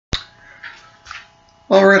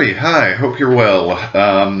Alrighty, hi, hope you're well.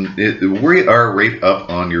 We are right up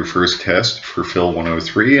on your first test for Phil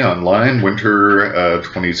 103 online, winter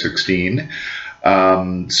 2016. What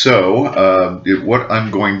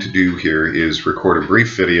I'm going to do here is record a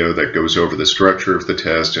brief video that goes over the structure of the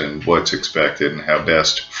test and what's expected and how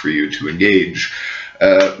best for you to engage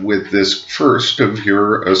with this first of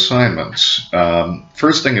your assignments.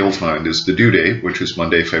 First thing you'll find is the due date, which is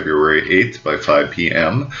Monday, February 8th by 5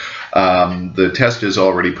 p.m. The test is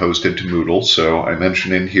already posted to Moodle, so I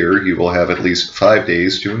mention in here you will have at least 5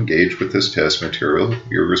 days to engage with this test material.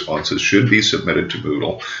 Your responses should be submitted to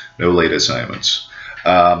Moodle, no late assignments.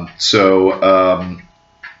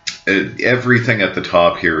 Everything at the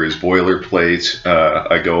top here is boilerplate.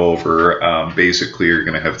 I go over, basically you're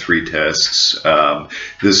going to have 3 tests.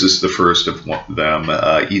 This is the first of them.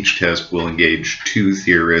 Each test will engage 2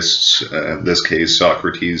 theorists, in this case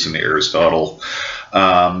Socrates and Aristotle.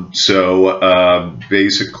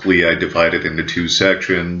 Basically I divide it into 2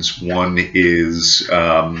 sections. One is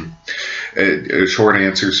a short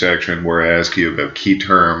answer section where I ask you about key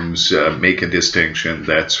terms, make a distinction,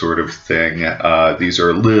 that sort of thing. These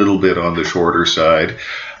are a little bit on the shorter side.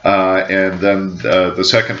 And then the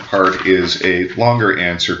second part is a longer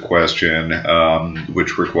answer question,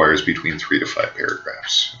 which requires between 3 to 5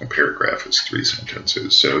 paragraphs. A paragraph is 3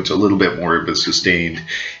 sentences, so it's a little bit more of a sustained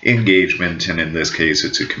engagement, and in this case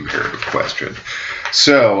it's a comparative question.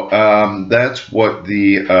 So that's what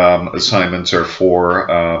the assignments are for.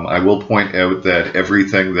 I will point out that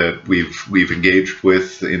everything that we've engaged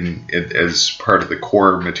with as part of the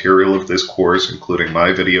core material of this course, including my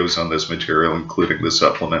videos on this material, including the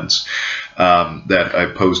supplements that I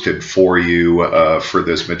posted for you for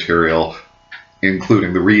this material,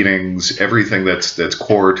 including the readings, everything that's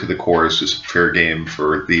core to the course is fair game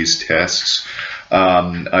for these tests.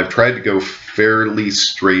 I've tried to go fairly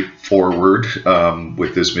straightforward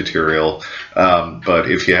with this material,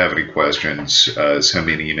 but if you have any questions, send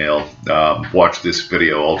me an email. Watch this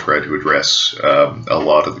video. I'll try to address a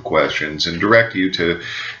lot of the questions and direct you to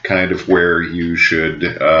kind of where you should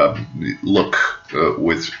look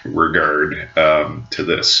with regard to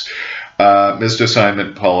this. Missed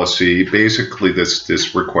assignment policy. Basically,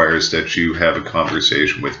 this requires that you have a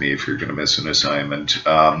conversation with me if you're going to miss an assignment,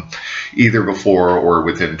 either before or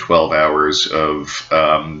within 12 hours of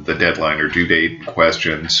the deadline or due date in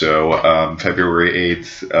question. So February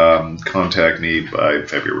 8th, contact me by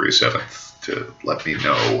February 7th to let me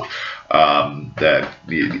know that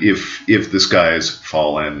if the sky's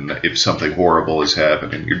fallen, if something horrible has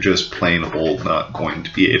happened and you're just plain old not going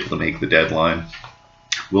to be able to make the deadline,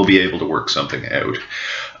 we'll be able to work something out.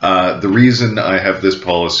 The reason I have this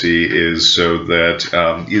policy is so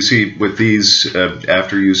that, you see, with these,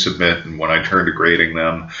 after you submit and when I turn to grading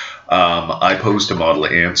them, I post a model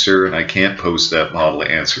answer, and I can't post that model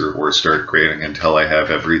answer or start grading until I have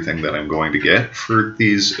everything that I'm going to get for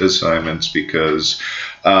these assignments, because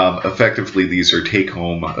effectively these are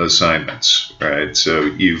take-home assignments, right? So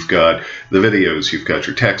you've got the videos, you've got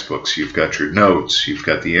your textbooks, you've got your notes, you've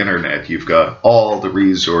got the internet, you've got all the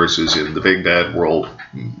resources in the big bad world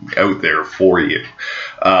out there for you.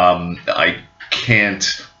 I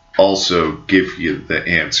can't also give you the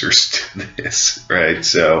answers to this, right?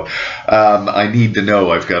 So I need to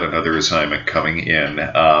know I've got another assignment coming in,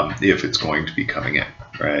 if it's going to be coming in,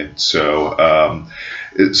 right? So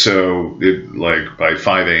like by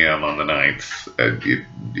 5 a.m. on the 9th,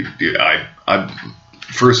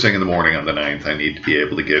 first thing in the morning on the 9th, I need to be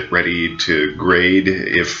able to get ready to grade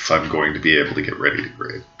if I'm going to be able to get ready to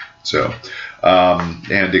grade. So,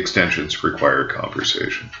 and extensions require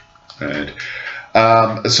conversation, right?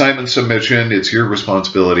 Assignment submission, it's your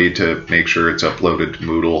responsibility to make sure it's uploaded to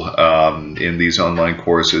Moodle. In these online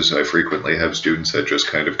courses, I frequently have students that just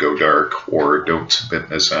kind of go dark or don't submit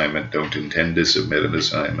an assignment, don't intend to submit an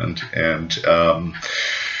assignment, and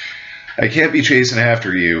I can't be chasing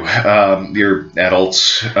after you. You're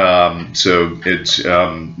adults, so it's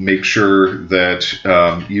make sure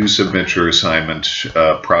that you submit your assignment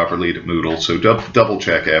properly to Moodle. So double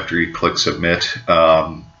check after you click submit.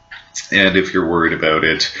 And if you're worried about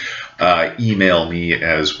it, email me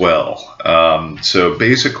as well. So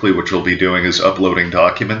basically what you'll be doing is uploading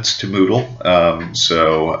documents to Moodle.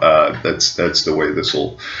 That's the way this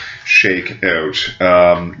will shake out.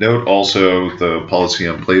 Note also the policy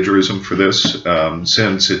on plagiarism for this.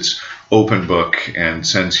 Since it's open book and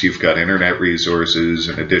since you've got internet resources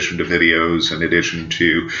in addition to videos, in addition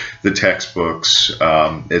to the textbooks,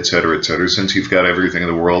 etc., since you've got everything in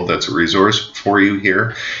the world that's a resource for you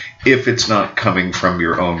here, if it's not coming from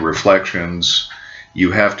your own reflections,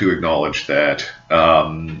 you have to acknowledge that.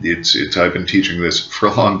 I've been teaching this for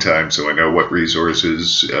a long time, so I know what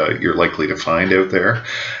resources you're likely to find out there,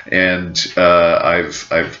 and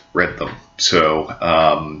I've read them. So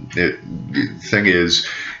the thing is,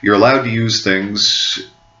 you're allowed to use things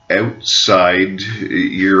outside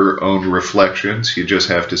your own reflections. You just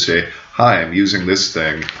have to say, hi, I'm using this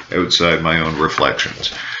thing outside my own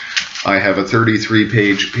reflections. I have a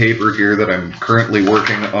 33-page paper here that I'm currently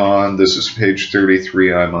working on. This is page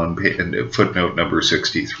 33. I'm on footnote number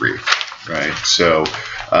 63, right? So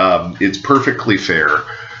it's perfectly fair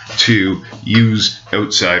to use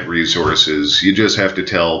outside resources. You just have to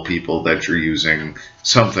tell people that you're using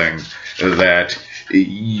something that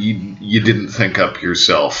you didn't think up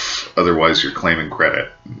yourself. Otherwise, you're claiming credit,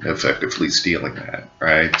 effectively stealing that,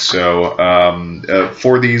 right? So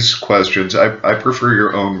for these questions, I prefer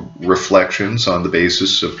your own reflections on the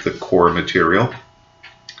basis of the core material,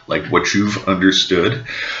 like what you've understood.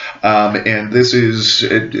 And this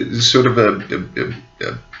is sort of an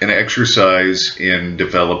exercise in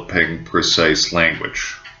developing precise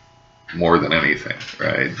language, more than anything,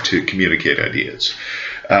 right, to communicate ideas,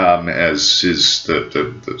 as is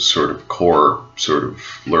the sort of core sort of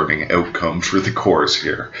learning outcome for the course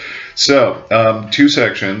here. So, 2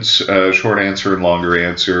 sections, short answer and longer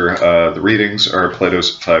answer. The readings are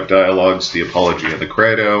Plato's 5 dialogues, the Apology and the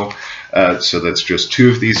Crito. So that's just 2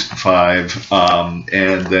 of these 5,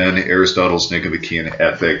 and then Aristotle's Nicomachean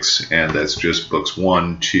Ethics, and that's just books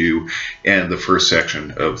 1, 2, and the first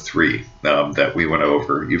section of 3 that we went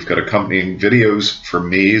over. You've got accompanying videos from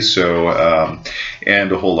me, so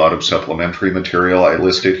and a whole lot of supplementary material. I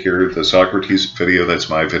listed here the Socrates video. That's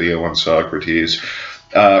my video on Socrates.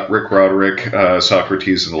 Rick Roderick,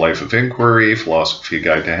 Socrates and the Life of Inquiry, Philosophy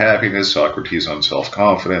Guide to Happiness, Socrates on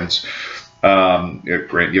Self-Confidence. Grant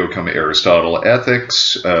Yoakum, Aristotle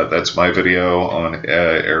Ethics. That's my video on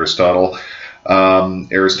Aristotle.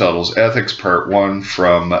 Aristotle's Ethics, Part 1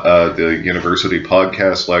 from the University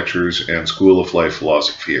Podcast Lectures and School of Life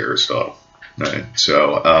Philosophy, Aristotle. Right.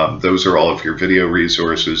 So those are all of your video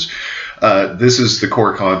resources. This is the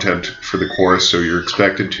core content for the course, so you're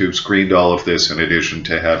expected to have screened all of this in addition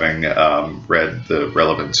to having read the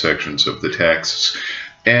relevant sections of the texts.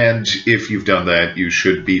 And if you've done that, you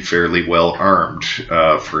should be fairly well armed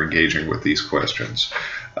for engaging with these questions.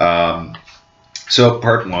 So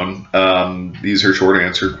part 1, these are short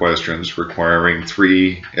answer questions requiring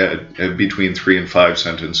between 3 and 5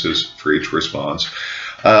 sentences for each response.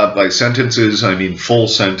 By sentences, I mean full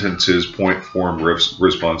sentences. Point form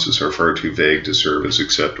responses are far too vague to serve as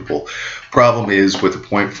acceptable. Problem is, with a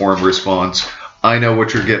point form response, I know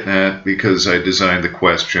what you're getting at because I designed the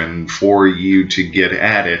question for you to get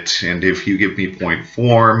at it, and if you give me point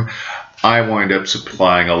form, I wind up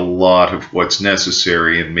supplying a lot of what's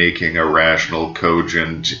necessary in making a rational,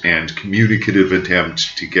 cogent, and communicative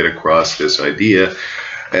attempt to get across this idea.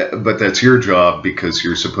 But that's your job because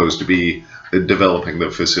you're supposed to be developing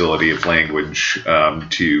the facility of language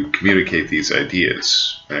to communicate these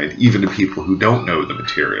ideas, right? Even to people who don't know the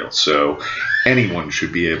material. So anyone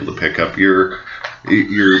should be able to pick up your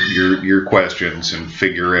questions and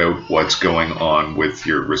figure out what's going on with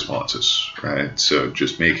your responses, right? So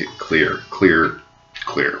just make it clear,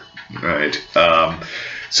 right?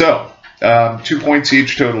 2 points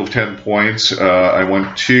each, total of 10 points. I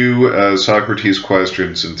went 2 Socrates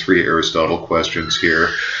questions and 3 Aristotle questions here,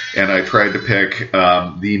 and I tried to pick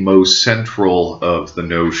the most central of the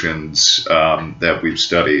notions that we've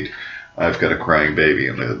studied. I've got a crying baby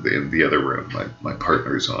in the other room. My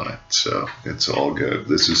partner's on it, so it's all good.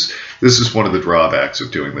 This is one of the drawbacks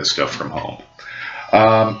of doing this stuff from home.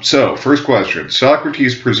 So, first question.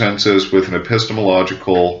 Socrates presents us with an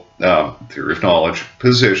epistemological theory of knowledge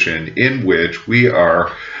position in which we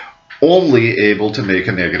are only able to make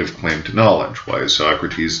a negative claim to knowledge. Why is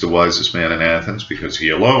Socrates the wisest man in Athens? Because he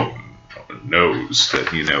alone knows that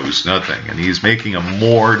he knows nothing, and he's making a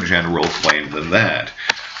more general claim than that.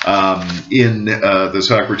 In the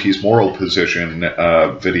Socrates moral position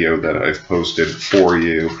video that I've posted for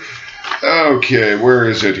you. Okay, where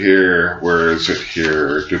is it here?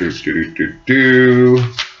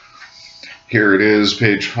 Here it is,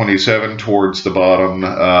 page 27, towards the bottom,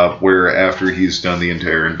 where after he's done the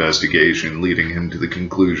entire investigation, leading him to the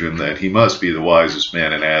conclusion that he must be the wisest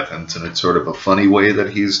man in Athens, and it's sort of a funny way that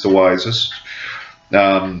he's the wisest.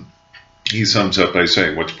 He sums up by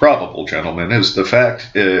saying, what's probable, gentlemen, is the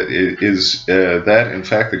fact that, in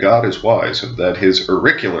fact, the god is wise, and that his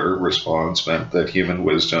auricular response meant that human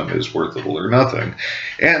wisdom is worth little or nothing,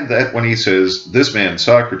 and that when he says, this man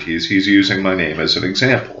Socrates, he's using my name as an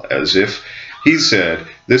example, as if He said,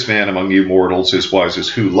 "This man among you mortals is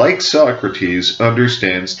wisest, who, like Socrates,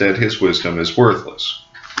 understands that his wisdom is worthless."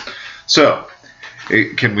 So,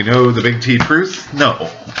 can we know the big T truth? No.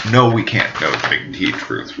 No, we can't know the big T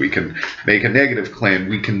truth. We can make a negative claim.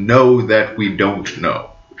 We can know that we don't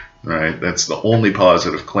know. Right? That's the only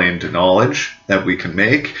positive claim to knowledge that we can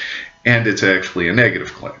make, and it's actually a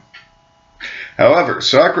negative claim. However,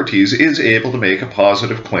 Socrates is able to make a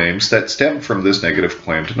positive claims that stem from this negative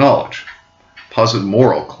claim to knowledge. Positive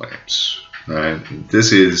moral claims. Right?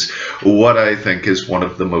 This is what I think is one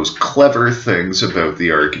of the most clever things about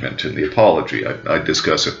the argument in the Apology. I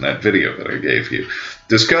discuss it in that video that I gave you.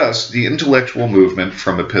 Discuss the intellectual movement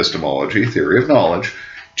from epistemology, theory of knowledge,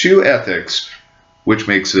 to ethics, which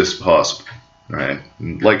makes this possible. Right?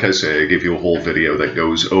 And like I say, I give you a whole video that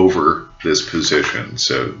goes over this position,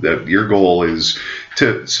 so that your goal is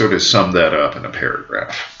to sort of sum that up in a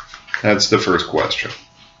paragraph. That's the first question.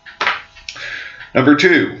 Number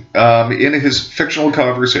 2, in his fictional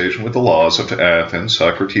conversation with the laws of Athens,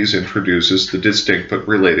 Socrates introduces the distinct but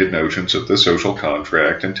related notions of the social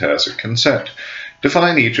contract and tacit consent.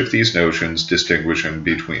 Define each of these notions, distinguishing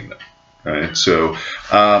between them. Right? So,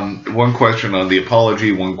 one question on the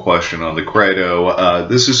Apology, one question on the Credo.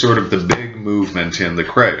 This is sort of the big movement in the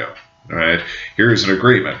Credo. Right? Here's an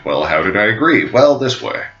agreement. Well, how did I agree? Well, this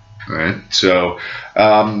way. Right? So,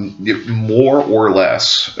 more or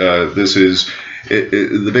less, this is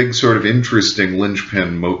the big sort of interesting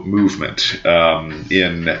linchpin movement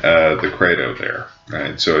in the Credo there.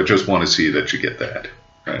 Right? So I just want to see that you get that.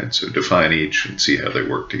 Right? So define each and see how they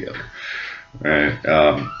work together. Right?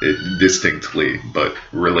 Distinctly but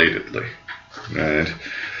relatedly. Right?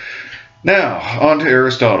 Now, on to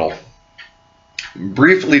Aristotle.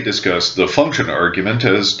 Briefly discuss the function argument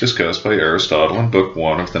as discussed by Aristotle in Book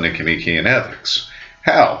 1 of the Nicomachean Ethics.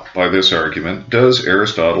 How, by this argument, does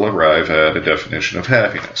Aristotle arrive at a definition of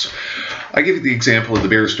happiness? I give you the example of the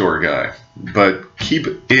beer store guy, but keep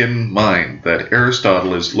in mind that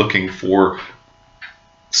Aristotle is looking for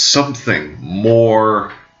something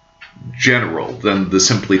more general than the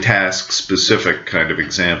simply task-specific kind of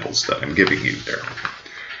examples that I'm giving you there.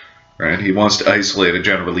 Right? He wants to isolate a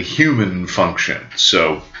generally human function.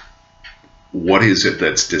 So, what is it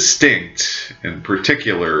that's distinct, in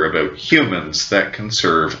particular, about humans that can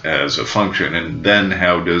serve as a function? And then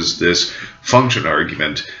how does this function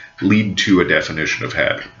argument lead to a definition of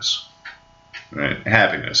happiness? Right?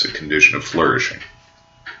 Happiness, a condition of flourishing.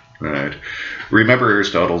 Right? Remember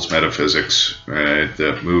Aristotle's metaphysics, right?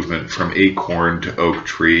 The movement from acorn to oak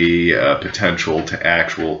tree, potential to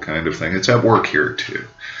actual kind of thing. It's at work here too.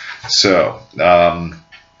 So,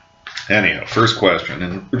 anyhow, first question,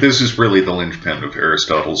 and this is really the linchpin of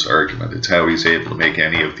Aristotle's argument. It's how he's able to make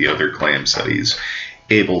any of the other claims that he's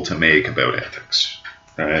able to make about ethics.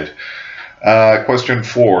 Right? Question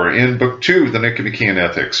 4. In Book 2, the Nicomachean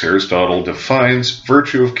Ethics, Aristotle defines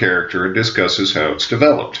virtue of character and discusses how it's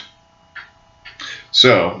developed.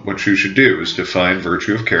 So, what you should do is define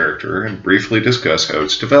virtue of character and briefly discuss how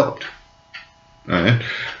it's developed. Right?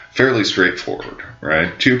 Fairly straightforward,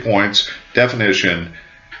 right? 2 points, definition,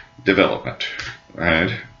 development,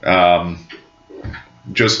 right?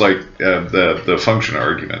 Just like the function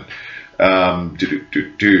argument.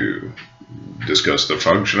 Discuss the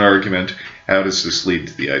function argument. How does this lead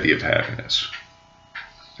to the idea of happiness?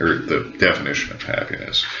 Or the definition of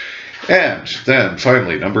happiness. And then,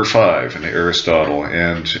 finally, number 5 in Aristotle,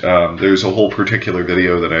 and there's a whole particular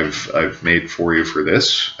video that I've made for you for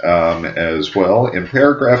this as well. In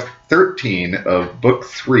paragraph 13 of Book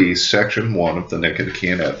 3, Section 1 of the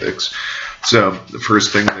Nicomachean Ethics. So, the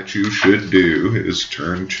first thing that you should do is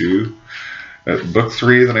turn to Book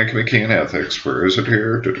 3 of the Nicomachean Ethics. Where is it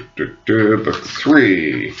here? Book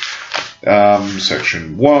 3.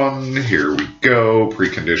 Section 1, here we go,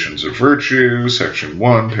 preconditions of virtue, Section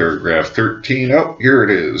 1, paragraph 13, oh, here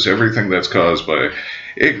it is, everything that's caused by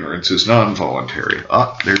ignorance is non-voluntary.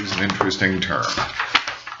 Ah, there's an interesting term.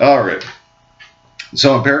 Alright,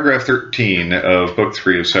 so in paragraph 13 of Book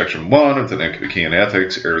 3 of Section 1 of the Nicomachean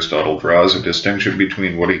Ethics, Aristotle draws a distinction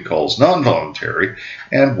between what he calls non-voluntary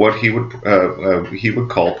and what he would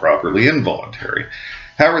call properly involuntary.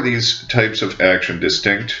 How are these types of action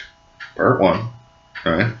distinct? Part 1,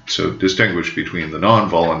 right? So distinguish between the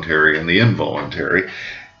non-voluntary and the involuntary.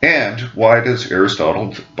 And why does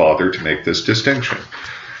Aristotle bother to make this distinction?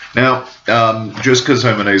 Now, just because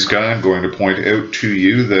I'm a nice guy, I'm going to point out to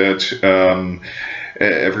you that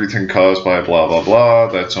everything caused by blah, blah, blah,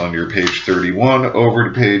 that's on your page 31. Over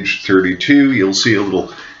to page 32, you'll see a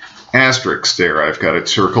little asterisk there. I've got it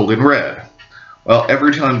circled in red. Well,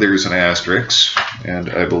 every time there's an asterisk, and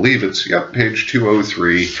I believe it's, yep, page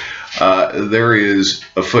 203, there is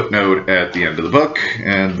a footnote at the end of the book,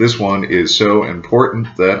 and this one is so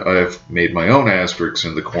important that I've made my own asterisks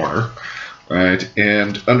in the corner, right,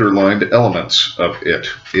 and underlined elements of it.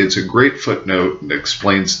 It's a great footnote and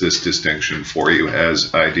explains this distinction for you,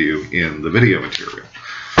 as I do in the video material.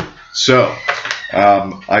 So,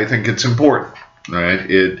 I think it's important, right?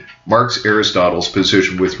 It marks Aristotle's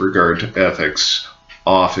position with regard to ethics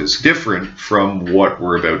off as different from what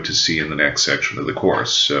we're about to see in the next section of the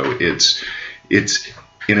course. So it's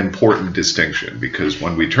an important distinction, because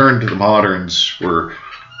when we turn to the moderns, we're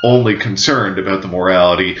only concerned about the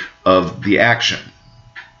morality of the action.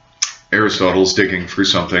 Aristotle's digging for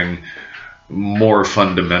something more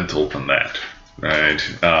fundamental than that, right?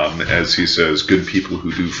 As he says, good people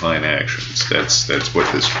who do fine actions. That's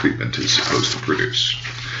what this treatment is supposed to produce.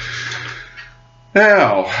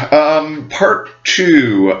 Now, part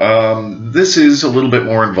 2, this is a little bit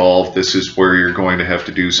more involved. This is where you're going to have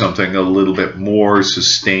to do something a little bit more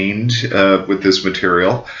sustained with this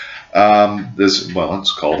material. Well,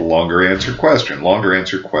 it's called a longer answer question. Longer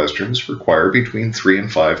answer questions require between 3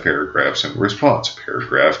 and 5 paragraphs in response. A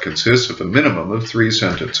paragraph consists of a minimum of 3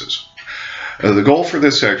 sentences. The goal for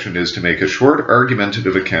this section is to make a short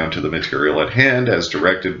argumentative account of the material at hand as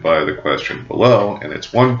directed by the question below, and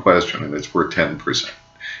it's one question and it's worth 10%.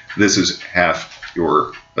 This is half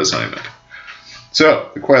your assignment.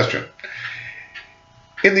 So, the question.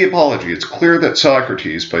 In the Apology, it's clear that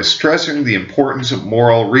Socrates, by stressing the importance of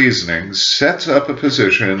moral reasoning, sets up a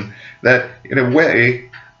position that in a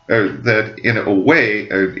way that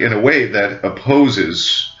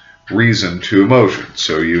opposes reason to emotion.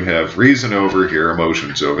 So you have reason over here,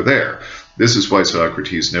 emotions over there. This is why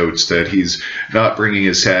Socrates notes that he's not bringing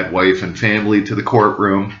his sad wife and family to the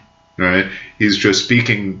courtroom, right? He's just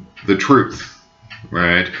speaking the truth,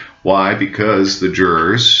 right? Why? Because the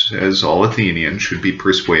jurors, as all Athenians, should be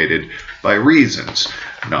persuaded by reasons,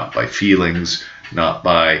 not by feelings, not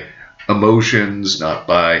by emotions, not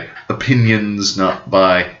by opinions, not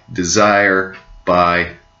by desire,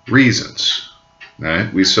 by reasons.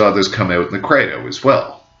 Right? We saw this come out in the Crito as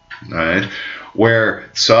well, right?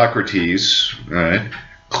 Where Socrates, right,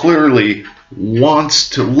 clearly wants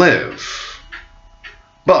to live,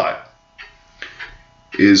 but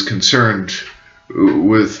is concerned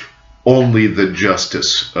with only the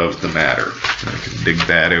justice of the matter. I can dig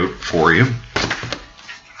that out for you.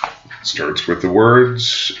 Starts with the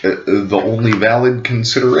words, the only valid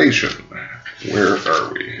consideration. Where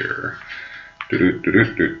are we here?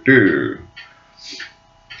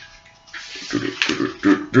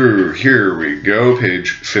 Here we go,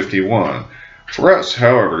 page 51. For us,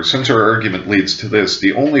 however, since our argument leads to this,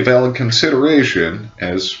 the only valid consideration,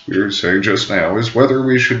 as we were saying just now, is whether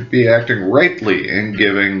we should be acting rightly in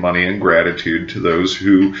giving money and gratitude to those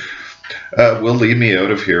who will lead me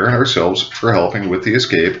out of here and ourselves for helping with the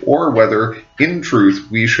escape, or whether, in truth,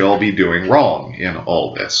 we shall be doing wrong in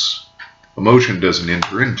all this. Emotion doesn't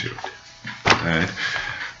enter into it, right?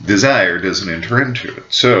 Desire doesn't enter into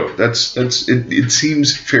it. So it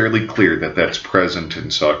seems fairly clear that that's present in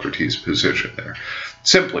Socrates' position there.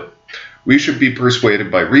 Simply, we should be persuaded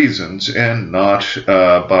by reasons and not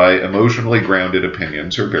by emotionally grounded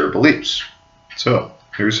opinions or bare beliefs. So,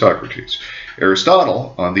 here's Socrates.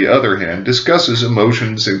 Aristotle, on the other hand, discusses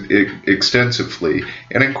emotions extensively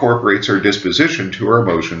and incorporates our disposition to our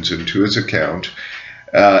emotions into his account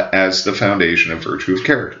as the foundation of virtue of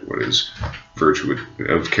character. What is virtue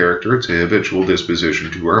of character? It's a habitual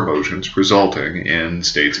disposition to our emotions resulting in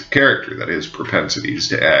states of character, that is, propensities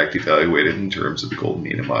to act evaluated in terms of the golden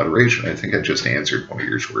mean of moderation. I think I just answered one of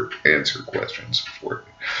your short answer questions for it.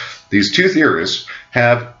 These two theorists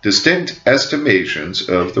have distinct estimations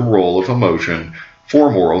of the role of emotion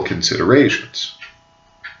for moral considerations.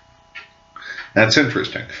 That's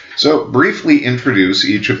interesting. So, briefly introduce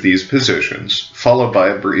each of these positions, followed by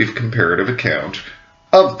a brief comparative account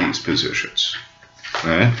of these positions.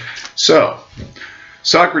 Right? So,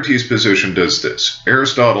 Socrates' position does this.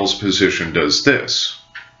 Aristotle's position does this.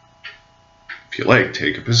 If you like,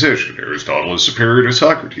 take a position. Aristotle is superior to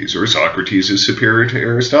Socrates, or Socrates is superior to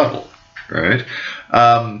Aristotle. Right?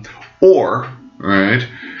 Right?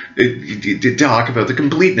 Talk about the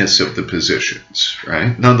completeness of the positions,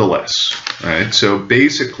 right? Nonetheless, right? So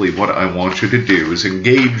basically what I want you to do is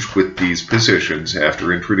engage with these positions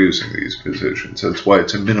after introducing these positions. That's why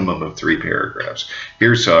it's a minimum of 3 paragraphs.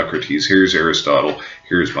 Here's Socrates, here's Aristotle,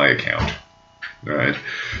 here's my account. Right?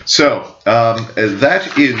 So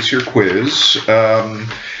that is your quiz.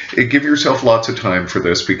 give yourself lots of time for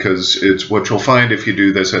this, because it's what you'll find if you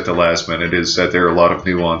do this at the last minute is that there are a lot of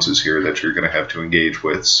nuances here that you're going to have to engage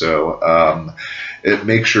with. So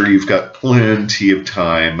make sure you've got plenty of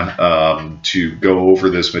time to go over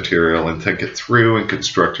this material and think it through and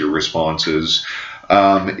construct your responses.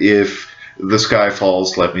 If the sky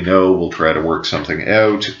falls, let me know. We'll try to work something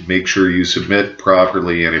out. Make sure you submit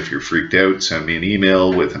properly, and if you're freaked out, send me an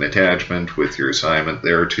email with an attachment with your assignment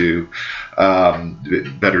there too.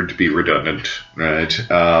 Better to be redundant, right?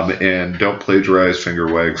 And don't plagiarize, finger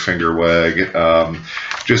wag.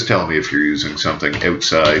 Just tell me if you're using something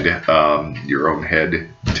outside your own head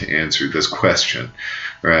to answer this question,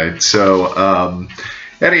 right? So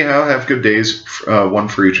anyhow, have good days, one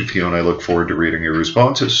for each of you, and I look forward to reading your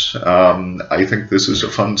responses. I think this is a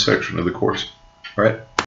fun section of the course. All right.